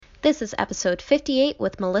This is episode 58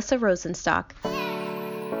 with Melissa Rosenstock.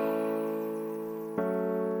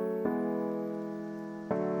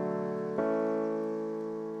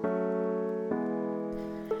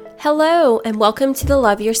 Hello, and welcome to the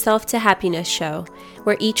Love Yourself to Happiness show,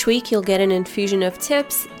 where each week you'll get an infusion of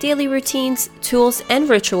tips, daily routines, tools, and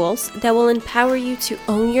rituals that will empower you to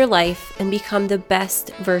own your life and become the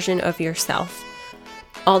best version of yourself.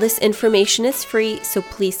 All this information is free, so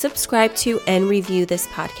please subscribe to and review this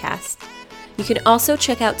podcast. You can also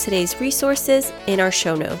check out today's resources in our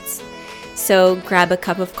show notes. So grab a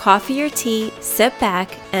cup of coffee or tea, sit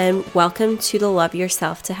back, and welcome to the Love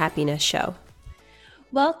Yourself to Happiness show.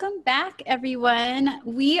 Welcome back, everyone.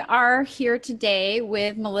 We are here today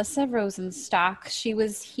with Melissa Rosenstock. She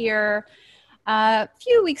was here a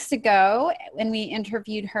few weeks ago when we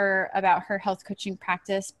interviewed her about her health coaching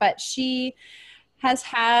practice, but she has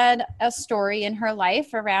had a story in her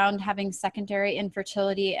life around having secondary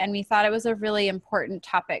infertility, and we thought it was a really important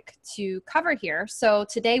topic to cover here. So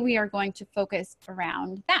today we are going to focus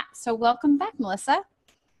around that. So welcome back, Melissa.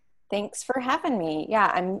 Thanks for having me.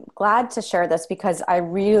 Yeah, I'm glad to share this because I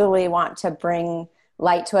really want to bring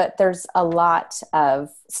light to it. There's a lot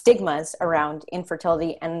of stigmas around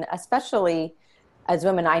infertility, and especially as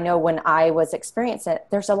women, I know when I was experiencing it,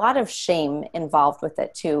 there's a lot of shame involved with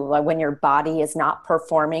it too. Like when your body is not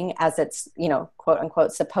performing as it's, quote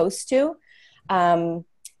unquote, supposed to.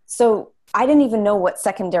 So I didn't even know what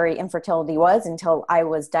secondary infertility was until I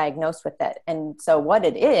was diagnosed with it. And so what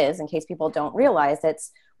it is, in case people don't realize,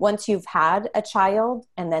 it's once you've had a child,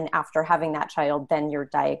 and then after having that child, then you're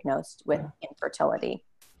diagnosed with infertility.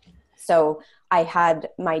 So I had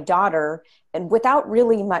my daughter, and without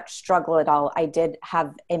really much struggle at all, I did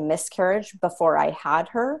have a miscarriage before I had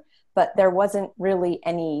her, but there wasn't really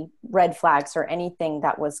any red flags or anything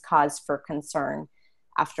that was cause for concern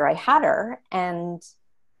after I had her. And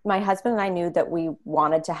my husband and I knew that we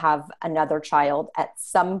wanted to have another child at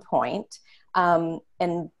some point.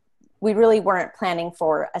 And we really weren't planning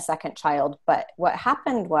for a second child. But what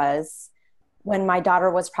happened was when my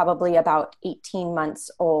daughter was probably about 18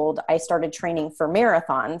 months old, I started training for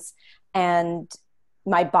marathons, and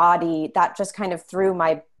my body, that just kind of threw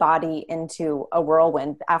my body into a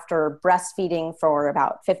whirlwind after breastfeeding for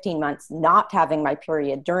about 15 months, not having my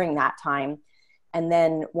period during that time. And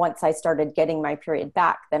then once I started getting my period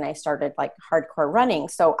back, then I started like hardcore running.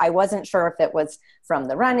 So I wasn't sure if it was from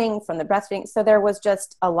the running, from the breastfeeding. So there was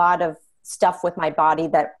just a lot of stuff with my body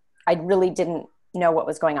that I really didn't know what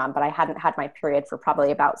was going on, but I hadn't had my period for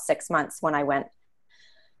probably about 6 months when I went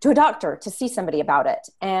to a doctor to see somebody about it.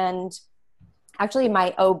 And actually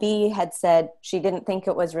my OB had said she didn't think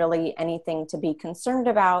it was really anything to be concerned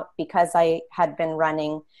about because I had been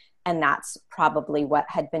running, and that's probably what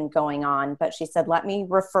had been going on. But she said, let me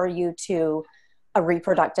refer you to a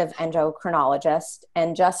reproductive endocrinologist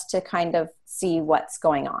and just to kind of see what's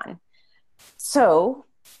going on. So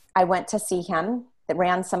I went to see him,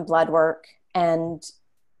 ran some blood work, and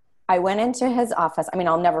I went into his office. I mean,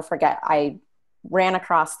 I'll never forget. I ran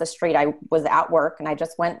across the street. I was at work and I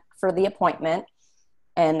just went for the appointment,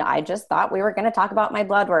 and I just thought we were going to talk about my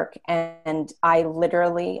blood work. And I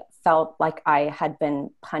literally felt like I had been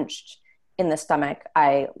punched in the stomach.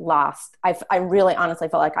 I really honestly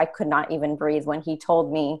felt like I could not even breathe when he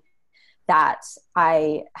told me that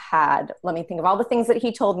I had, let me think of all the things that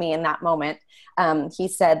he told me in that moment. He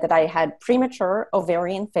said that I had premature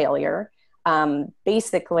ovarian failure,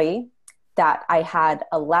 basically that I had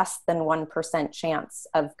a less than 1% chance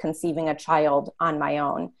of conceiving a child on my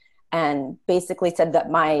own, and basically said that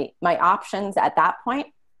my options at that point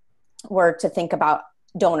were to think about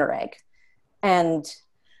donor egg. And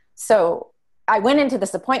so I went into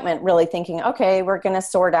this appointment really thinking, okay, we're going to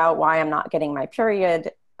sort out why I'm not getting my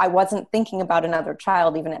period. I wasn't thinking about another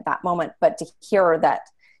child even at that moment, but to hear that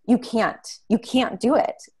you can't do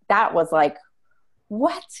it, that was like,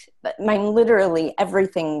 what? Literally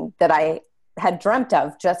everything that I had dreamt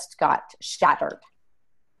of just got shattered.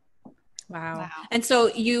 Wow. And so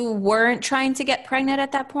you weren't trying to get pregnant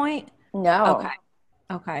at that point? No.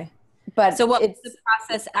 Okay. But so what was the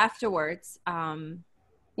process afterwards?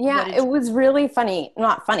 It was really funny.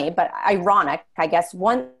 Not funny, but ironic, I guess.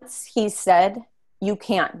 Once he said, you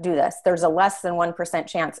can't do this, there's a less than 1%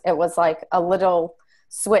 chance, it was like a little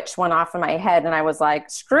switch went off in my head, and I was like,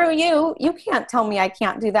 screw you. You can't tell me I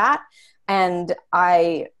can't do that. And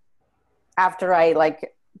after I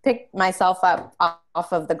like picked myself up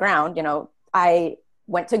off of the ground, I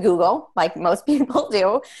went to Google like most people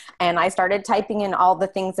do, and I started typing in all the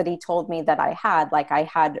things that he told me that I had. Like I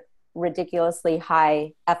had ridiculously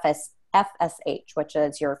high FSH, which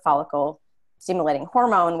is your follicle stimulating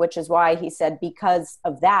hormone, which is why he said, because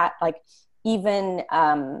of that, like even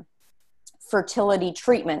fertility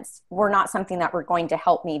treatments were not something that were going to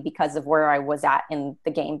help me because of where I was at in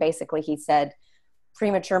the game. Basically, he said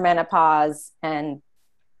premature menopause, and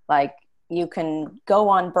like you can go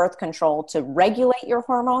on birth control to regulate your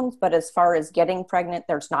hormones, but as far as getting pregnant,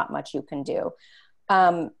 there's not much you can do.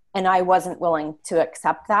 And I wasn't willing to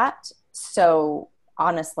accept that. So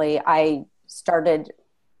honestly, I started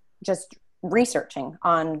just researching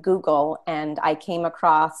on Google, and I came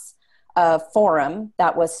across a forum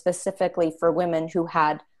that was specifically for women who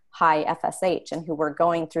had high FSH and who were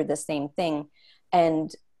going through the same thing.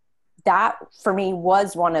 And that for me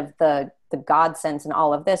was one of the godsends in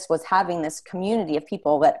all of this, was having this community of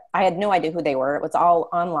people that I had no idea who they were. It was all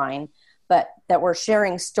online, but that were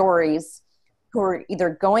sharing stories, who were either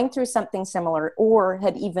going through something similar or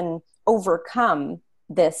had even overcome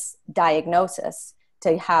this diagnosis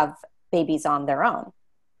to have babies on their own.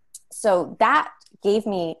 So that gave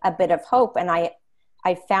me a bit of hope. And I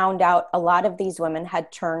found out a lot of these women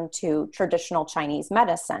had turned to traditional Chinese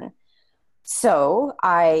medicine. So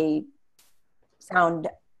I found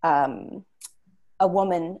a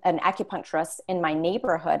woman, an acupuncturist in my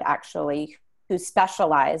neighborhood, actually, who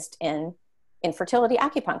specialized in infertility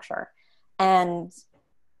acupuncture. And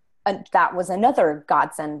that was another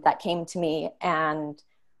godsend that came to me. And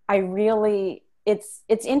I really, it's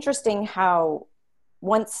interesting how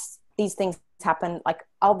once these things happen, like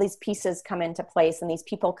all these pieces come into place and these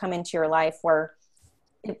people come into your life where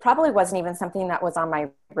it probably wasn't even something that was on my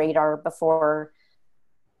radar before.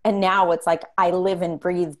 And now it's like I live and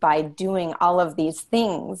breathe by doing all of these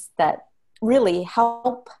things that really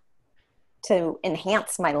help to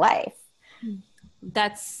enhance my life.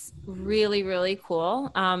 That's really, really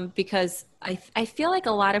cool. Because I feel like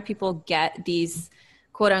a lot of people get these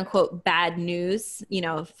quote unquote bad news,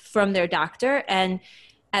 from their doctor. And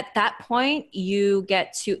at that point you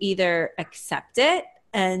get to either accept it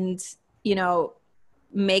and,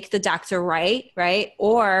 make the doctor right.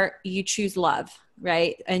 Or you choose love,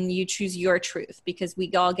 right? And you choose your truth, because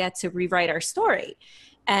we all get to rewrite our story.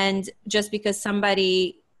 And just because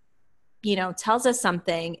somebody tells us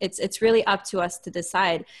something, it's really up to us to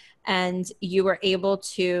decide. And you were able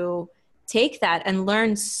to take that and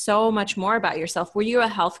learn so much more about yourself. Were you a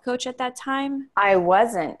health coach at that time? I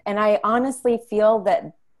wasn't. And I honestly feel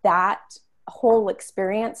that whole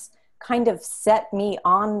experience kind of set me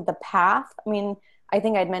on the path. I mean, I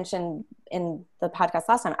think I'd mentioned in the podcast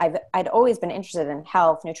last time, I'd always been interested in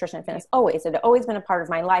health, nutrition, and fitness. Always. It had always been a part of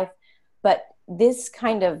my life, but this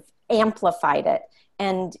kind of amplified it.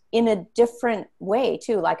 And in a different way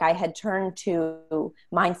too, like I had turned to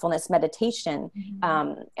mindfulness meditation,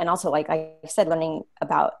 and also, like I said, learning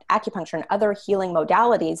about acupuncture and other healing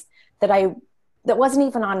modalities that wasn't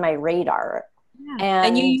even on my radar. Yeah.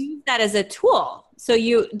 And you use that as a tool. So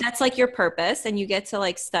that's like your purpose, and you get to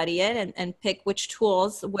like study it and pick which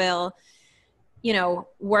tools will,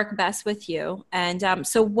 work best with you. And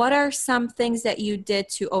so what are some things that you did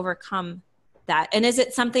to overcome that? And is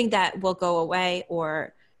it something that will go away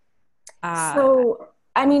or? So,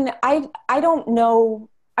 I mean, I don't know.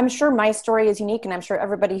 I'm sure my story is unique, and I'm sure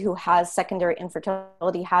everybody who has secondary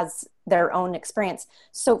infertility has their own experience.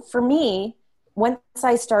 So for me, once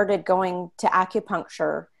I started going to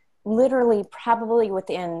acupuncture, literally probably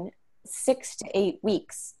within 6 to 8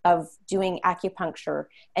 weeks of doing acupuncture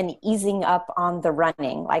and easing up on the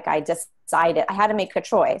running, like I decided I had to make a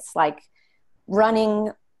choice. Like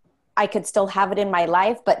running, I could still have it in my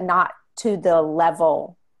life, but not to the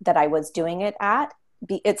level that I was doing it at.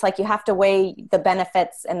 It's like you have to weigh the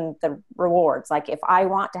benefits and the rewards. Like if I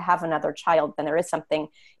want to have another child, then there is something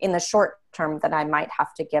in the short term that I might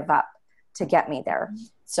have to give up to get me there.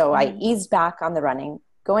 So I eased back on the running,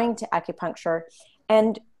 going to acupuncture,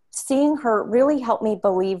 and seeing her really helped me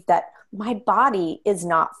believe that my body is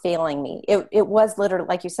not failing me. It was literally,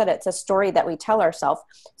 like you said, it's a story that we tell ourselves.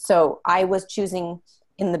 So I was choosing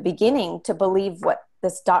in the beginning to believe what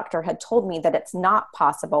this doctor had told me, that it's not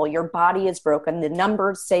possible. Your body is broken. The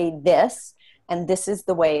numbers say this, and this is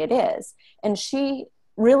the way it is. And she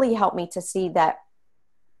really helped me to see that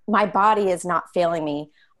my body is not failing me.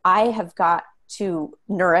 I have got to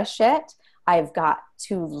nourish it. I've got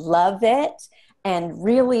to love it and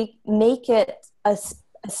really make it a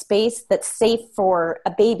space that's safe for a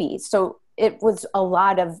baby. So it was a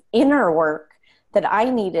lot of inner work that I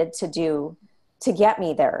needed to do to get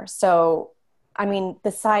me there. So, I mean,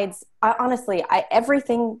 besides, honestly,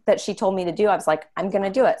 everything that she told me to do, I was like, I'm going to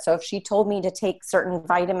do it. So if she told me to take certain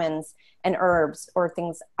vitamins and herbs or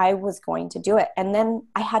things, I was going to do it. And then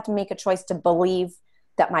I had to make a choice to believe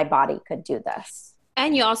that my body could do this.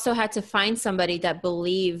 And you also had to find somebody that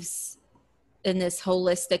believes in this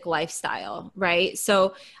holistic lifestyle, right?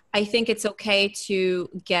 So I think it's okay to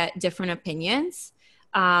get different opinions,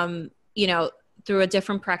 you know, through a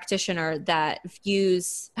different practitioner that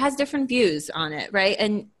has different views on it, right?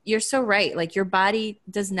 And you're so right. Like, your body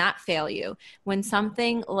does not fail you when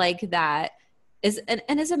something like that is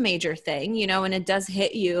a major thing, you know, and it does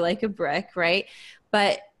hit you like a brick, right?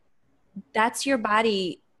 But that's your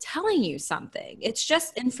body telling you something. It's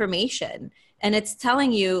just information. And it's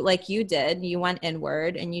telling you, like you did, you went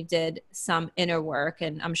inward and you did some inner work,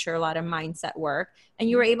 and I'm sure a lot of mindset work, and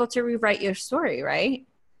you were able to rewrite your story, right?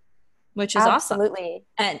 Which is Absolutely.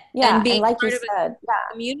 awesome. And being like part you of said,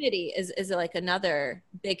 a community is like another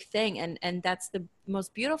big thing. And that's the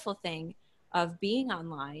most beautiful thing of being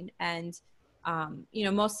online. And, you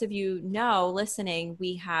know, most of you know, listening,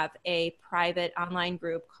 we have a private online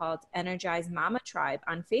group called Energized Mama Tribe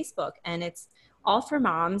on Facebook. And it's all for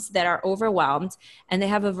moms that are overwhelmed, and they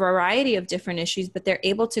have a variety of different issues, but they're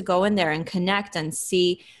able to go in there and connect and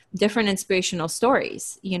see different inspirational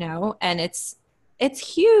stories, you know, and it's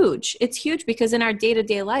huge. It's huge because in our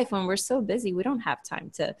day-to-day life, when we're so busy, we don't have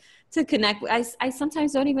time to connect. I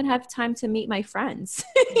sometimes don't even have time to meet my friends,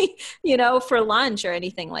 you know, for lunch or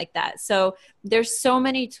anything like that. So there's so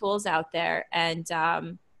many tools out there.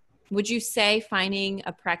 And would you say finding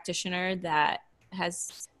a practitioner that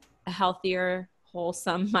has a healthier,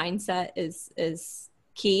 wholesome mindset is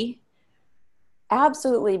key?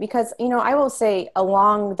 Absolutely. Because, you know, I will say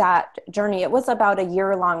along that journey, it was about a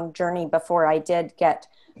year-long journey before I did get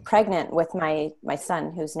pregnant with my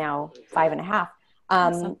son, who's now 5.5.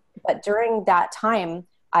 Awesome. But during that time,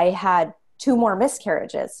 I had 2 more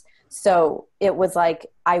miscarriages. So it was like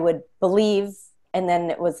I would believe, and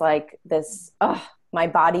then it was like this, my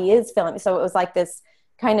body is feeling me. So it was like this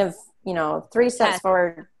kind of, you know, 3 steps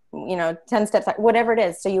forward, you know, 10 steps, whatever it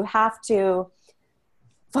is. So you have to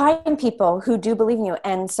find people who do believe in you.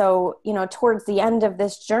 And so, you know, towards the end of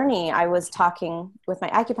this journey, I was talking with my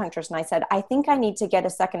acupuncturist and I said, I think I need to get a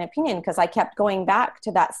second opinion, because I kept going back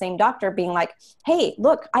to that same doctor being like, hey,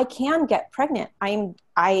 look, I can get pregnant.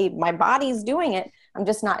 My body's doing it. I'm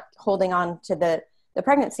just not holding on to the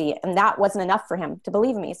pregnancy. And that wasn't enough for him to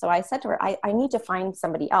believe in me. So I said to her, I need to find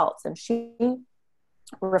somebody else. And she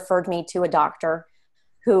referred me to a doctor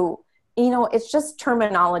who, you know, it's just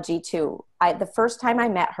terminology too. The first time I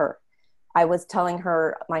met her, I was telling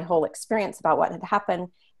her my whole experience about what had happened.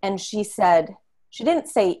 And she said, she didn't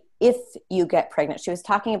say if you get pregnant. She was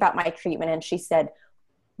talking about my treatment. And she said,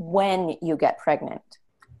 when you get pregnant.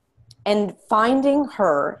 And finding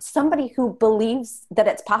her, somebody who believes that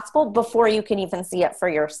it's possible before you can even see it for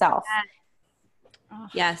yourself.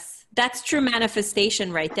 Yes. That's true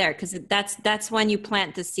manifestation right there. Because that's when you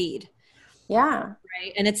plant the seed. Yeah.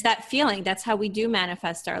 Right. And it's that feeling. That's how we do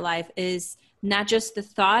manifest our life, is not just the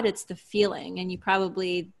thought, it's the feeling.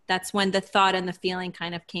 And that's when the thought and the feeling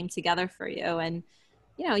kind of came together for you. And,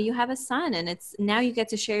 you know, you have a son, and now you get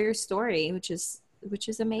to share your story, which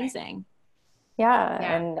is amazing.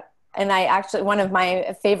 Yeah. And I actually, one of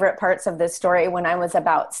my favorite parts of this story, when I was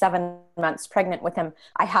about 7 months pregnant with him,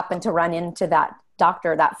 I happened to run into that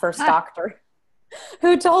first doctor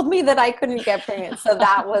who told me that I couldn't get pregnant. So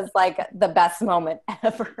that was like the best moment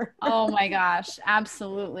ever. Oh my gosh.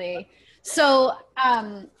 Absolutely. So,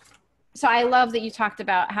 so I love that you talked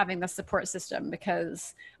about having the support system,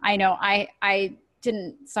 because I know I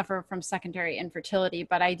didn't suffer from secondary infertility,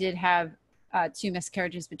 but I did have 2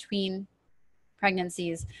 miscarriages between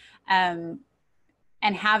pregnancies, and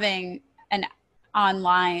having an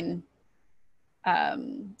online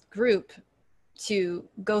group to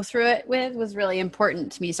go through it with was really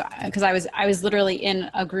important to me. So, because I was literally in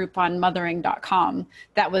a group on mothering.com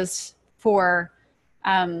that was for,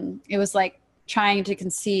 it was like trying to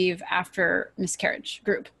conceive after miscarriage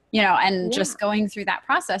group, you know, and just going through that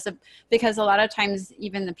process because a lot of times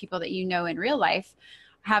even the people that you know in real life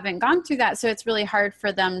haven't gone through that. So it's really hard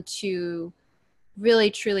for them to really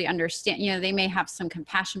truly understand. You know, they may have some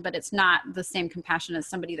compassion, but it's not the same compassion as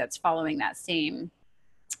somebody that's following that same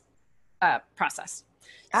process.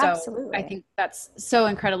 Absolutely. So I think that's so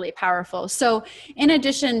incredibly powerful. So in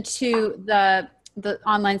addition to the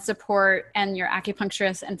online support and your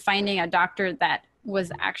acupuncturist and finding a doctor that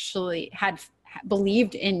was actually had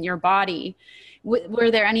believed in your body,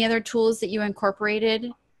 were there any other tools that you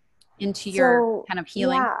incorporated into your kind of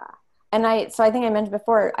healing? Yeah. And I think I mentioned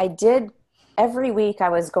before, I did every week I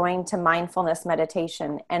was going to mindfulness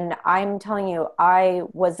meditation, and I'm telling you, I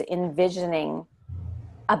was envisioning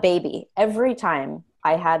a baby every time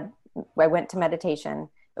I went to meditation.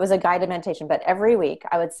 It was a guided meditation, but every week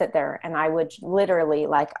I would sit there and I would literally,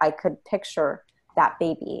 like, I could picture that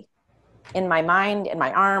baby in my mind, in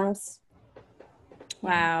my arms.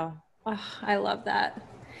 Wow. Oh, I love that.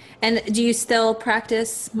 And do you still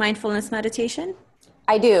practice mindfulness meditation?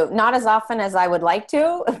 I do. Not as often as I would like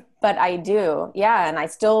to, but I do. Yeah. And I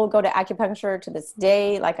still go to acupuncture to this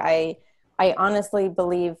day. Like I honestly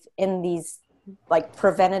believe in these like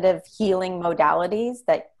preventative healing modalities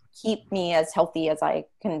that keep me as healthy as I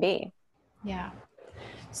can be. Yeah.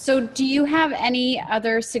 So do you have any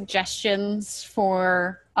other suggestions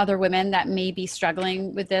for other women that may be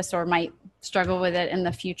struggling with this or might struggle with it in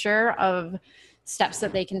the future, of steps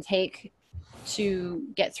that they can take to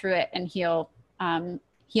get through it and heal and,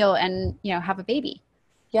 have a baby?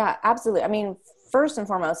 Yeah, absolutely. I mean, first and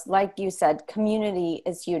foremost, like you said, community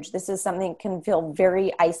is huge. This is something that can feel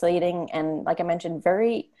very isolating and, like I mentioned,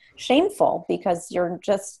 very shameful, because you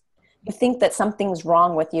think that something's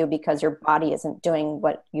wrong with you because your body isn't doing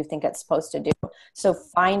what you think it's supposed to do. So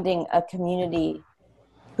finding a community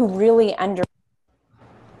who really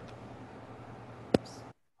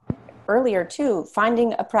earlier too,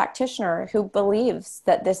 finding a practitioner who believes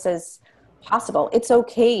that this is possible. It's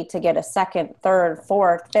okay to get a second, third,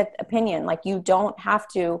 fourth, fifth opinion. Like, you don't have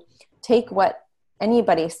to take what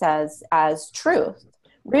anybody says as truth,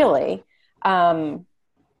 really. So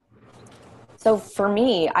for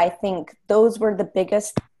me, I think those were the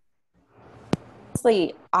biggest.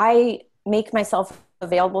 I make myself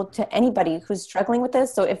available to anybody who's struggling with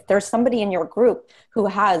this. So if there's somebody in your group who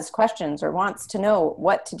has questions or wants to know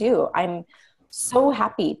what to do, I'm so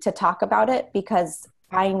happy to talk about it, because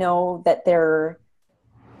I know that they're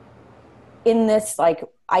in this like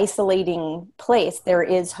isolating place. There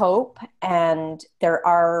is hope and there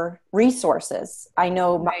are resources. I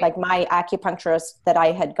know like my acupuncturist that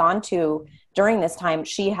I had gone to during this time,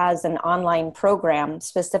 she has an online program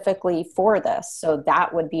specifically for this. So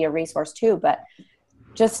that would be a resource too, but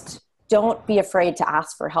just don't be afraid to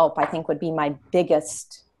ask for help, I think would be my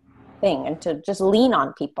biggest thing, and to just lean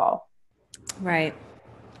on people. Right.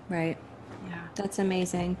 Yeah. That's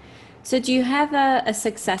amazing. So do you have a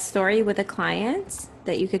success story with a client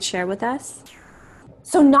that you could share with us?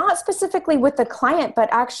 So not specifically with the client, but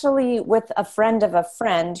actually with a friend of a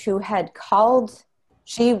friend who had called.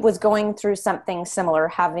 She was going through something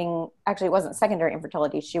similar, actually it wasn't secondary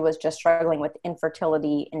infertility. She was just struggling with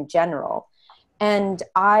infertility in general. And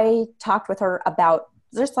I talked with her about,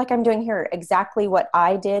 just like I'm doing here, exactly what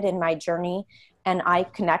I did in my journey. And I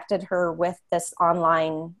connected her with this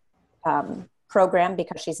online program,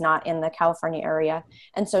 because she's not in the California area.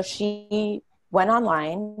 And so she went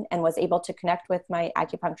online and was able to connect with my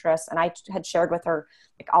acupuncturist. And I had shared with her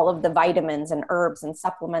like all of the vitamins and herbs and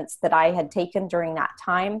supplements that I had taken during that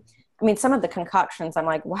time. I mean, some of the concoctions, I'm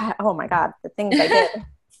like, wow, oh my God, the things I did,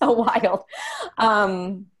 so wild.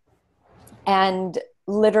 And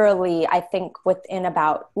literally, I think within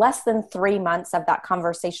about less than 3 months of that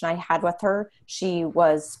conversation I had with her, she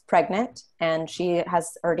was pregnant and she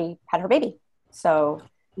has already had her baby. So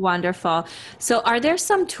wonderful. So are there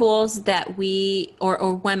some tools that we,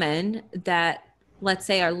 or women that, let's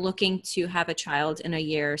say, are looking to have a child in a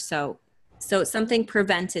year or so something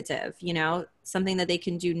preventative, something that they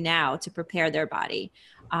can do now to prepare their body,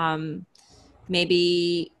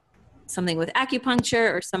 maybe something with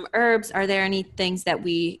acupuncture or some herbs? Are there any things that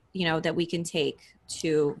we can take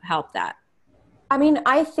to help that? I mean,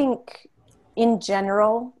 I think in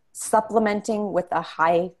general, supplementing with a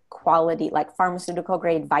high quality, like pharmaceutical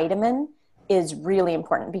grade vitamin is really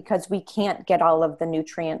important, because we can't get all of the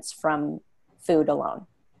nutrients from food alone.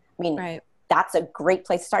 I mean, That's a great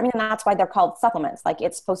place to start. I mean, and that's why they're called supplements. Like,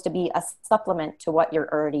 it's supposed to be a supplement to what you're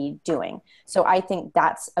already doing. So I think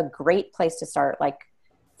that's a great place to start, like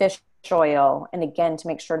fish oil. And again, to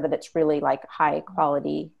make sure that it's really like high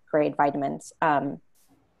quality grade vitamins.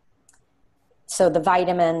 So the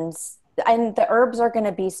vitamins and the herbs are going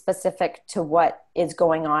to be specific to what is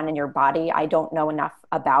going on in your body. I don't know enough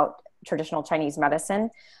about traditional Chinese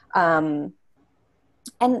medicine. And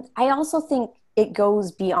I also think it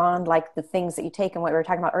goes beyond like the things that you take and what we were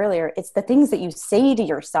talking about earlier. It's the things that you say to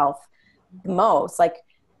yourself the most, like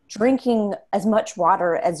drinking as much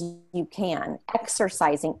water as you can,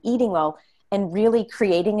 exercising, eating well, and really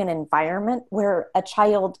creating an environment where a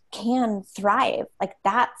child can thrive. Like,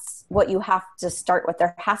 that's what you have to start with.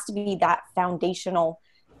 There has to be that foundational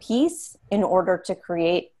piece in order to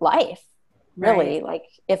create life, really. Right. Like,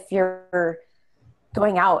 if you're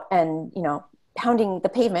going out and, pounding the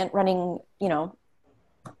pavement, running,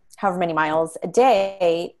 however many miles a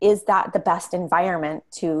day, is that the best environment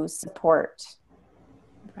to support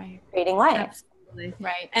creating life? Absolutely.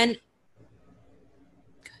 Right. And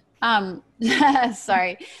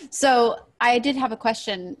sorry. So I did have a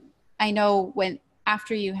question. I know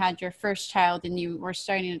after you had your first child and you were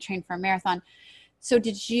starting to train for a marathon, so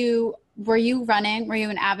were you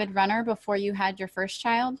an avid runner before you had your first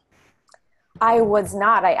child? I was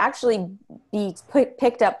not. I actually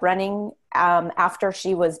picked up running after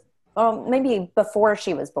she was, maybe before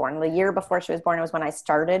she was born. The year before she was born was when I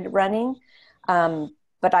started running.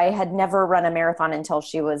 But I had never run a marathon until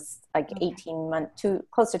she was like 18 months,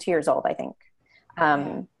 close to 2 years old, I think.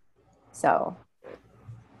 So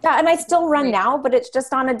yeah, and I still run now, but it's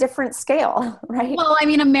just on a different scale, right? Well, I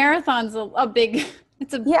mean, a marathon's a big,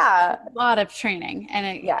 it's a lot of training,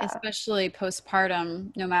 and especially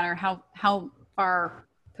postpartum, no matter how far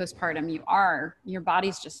postpartum you are, your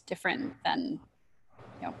body's just different than,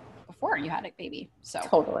 before you had a baby. So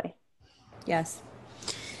totally. Yes.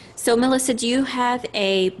 So Melissa, do you have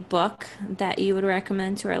a book that you would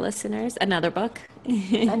recommend to our listeners? Another book?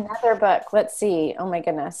 Another book. Let's see. Oh my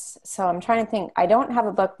goodness. So I'm trying to think. I don't have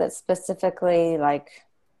a book that's specifically like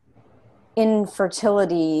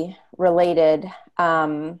infertility related.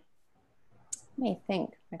 Let me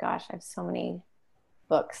think. My gosh, I have so many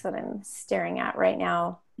books that I'm staring at right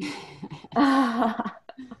now.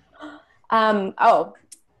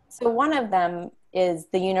 So one of them is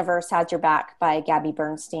The Universe Has Your Back by Gabby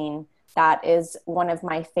Bernstein. That is one of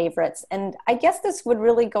my favorites. And I guess this would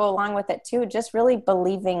really go along with it too, just really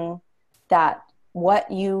believing that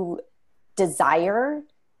what you desire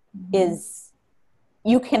is,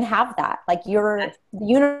 you can have that. Like the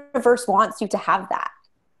universe wants you to have that.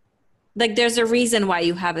 Like there's a reason why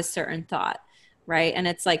you have a certain thought, right? And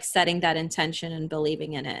it's like setting that intention and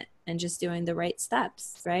believing in it and just doing the right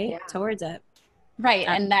steps, right? Towards it. Right.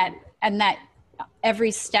 And that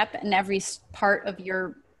every step and every part of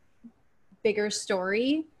your bigger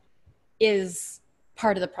story is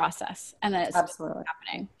part of the process, and that it's absolutely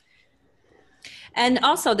happening. And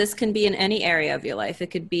also this can be in any area of your life. It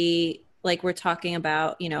could be like we're talking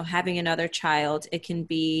about, having another child. It can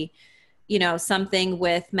be, something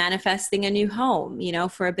with manifesting a new home,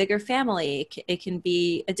 for a bigger family. It can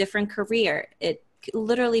be a different career. It could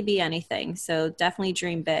literally be anything. So definitely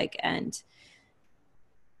dream big, and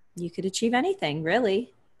you could achieve anything,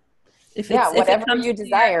 really. Whatever you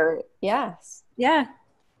desire. Yes. Yeah,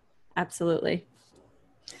 absolutely.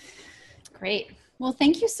 Great. Well,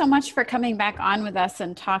 thank you so much for coming back on with us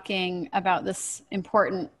and talking about this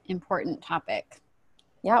important topic.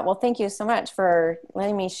 Yeah. Well, thank you so much for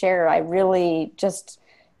letting me share. I really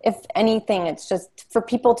if anything, it's just for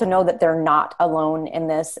people to know that they're not alone in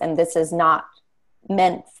this, and this is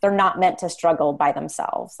they're not meant to struggle by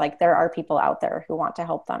themselves. Like there are people out there who want to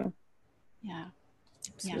help them. Yeah.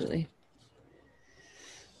 Absolutely. Yeah.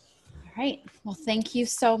 All right. Well, thank you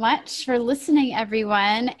so much for listening,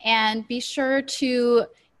 everyone. And be sure to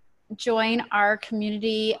join our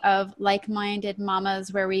community of like-minded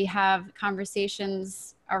mamas where we have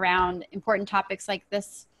conversations around important topics like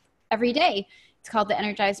this every day. It's called the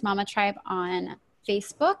Energized Mama Tribe on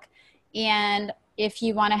Facebook. And if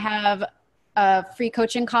you want to have a free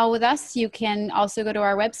coaching call with us, you can also go to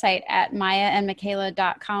our website at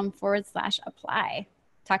mayaandmichaela.com/apply.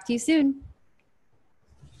 Talk to you soon.